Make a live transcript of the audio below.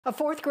A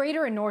fourth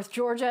grader in North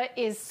Georgia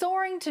is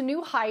soaring to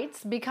new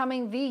heights,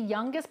 becoming the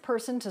youngest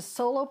person to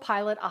solo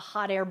pilot a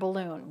hot air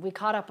balloon. We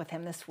caught up with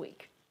him this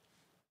week.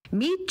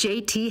 Meet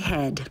JT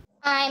Head.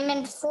 I'm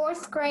in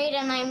fourth grade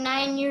and I'm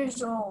 9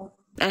 years old.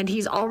 And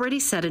he's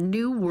already set a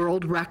new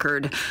world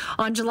record.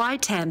 On July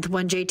 10th,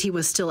 when JT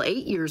was still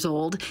 8 years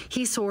old,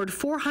 he soared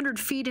 400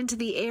 feet into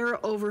the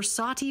air over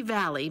Sautee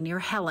Valley near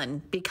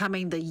Helen,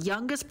 becoming the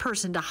youngest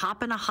person to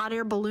hop in a hot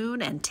air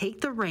balloon and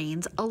take the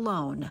reins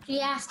alone.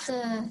 You have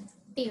to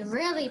be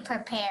really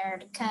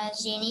prepared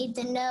because you need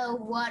to know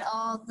what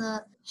all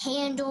the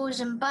handles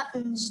and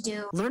buttons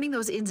do. Learning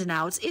those ins and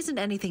outs isn't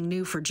anything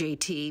new for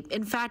JT.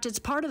 In fact, it's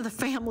part of the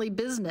family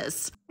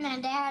business. My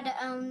dad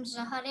owns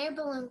a hot air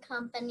balloon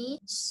company,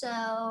 so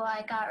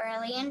I got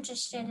really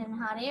interested in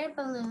hot air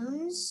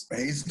balloons.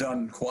 He's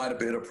done quite a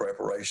bit of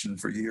preparation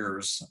for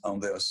years on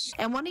this.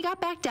 And when he got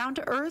back down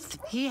to earth,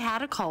 he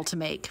had a call to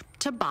make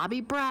to Bobby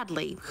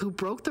Bradley, who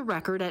broke the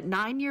record at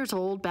 9 years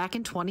old back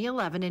in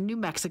 2011 in New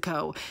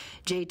Mexico.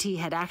 JT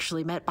had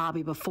actually met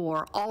Bobby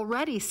before,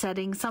 already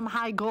setting some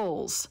high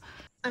goals.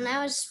 When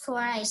I was 4,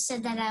 I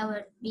said that I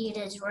would beat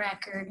his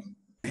record.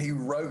 He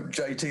wrote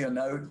JT a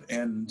note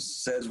and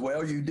says,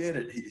 well, you did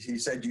it. He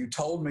said, you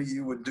told me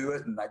you would do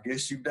it, and I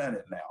guess you've done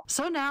it now.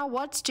 So now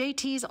what's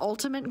JT's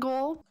ultimate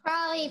goal?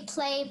 Probably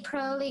play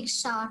pro league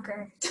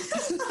soccer.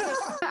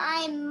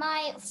 I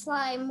might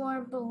fly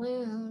more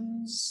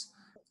balloons.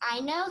 I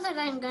know that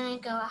I'm going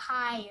to go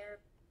higher.